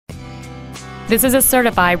This is a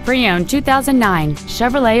certified pre-owned 2009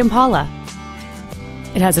 Chevrolet Impala.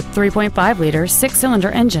 It has a 3.5-liter six-cylinder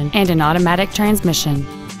engine and an automatic transmission.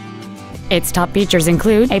 Its top features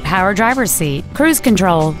include a power driver's seat, cruise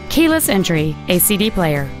control, keyless entry, a CD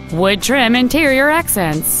player, wood trim interior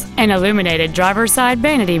accents, an illuminated driver's side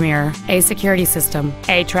vanity mirror, a security system,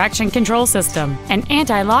 a traction control system, an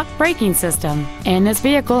anti-lock braking system, and this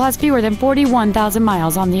vehicle has fewer than 41,000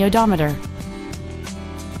 miles on the odometer.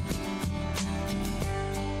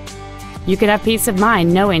 You can have peace of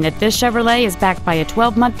mind knowing that this Chevrolet is backed by a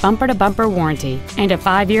 12-month bumper-to-bumper warranty and a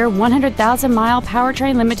 5-year, 100,000-mile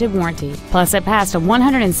powertrain limited warranty. Plus, it passed a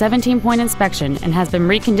 117-point inspection and has been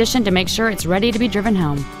reconditioned to make sure it's ready to be driven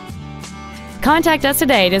home. Contact us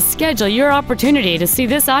today to schedule your opportunity to see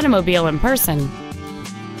this automobile in person.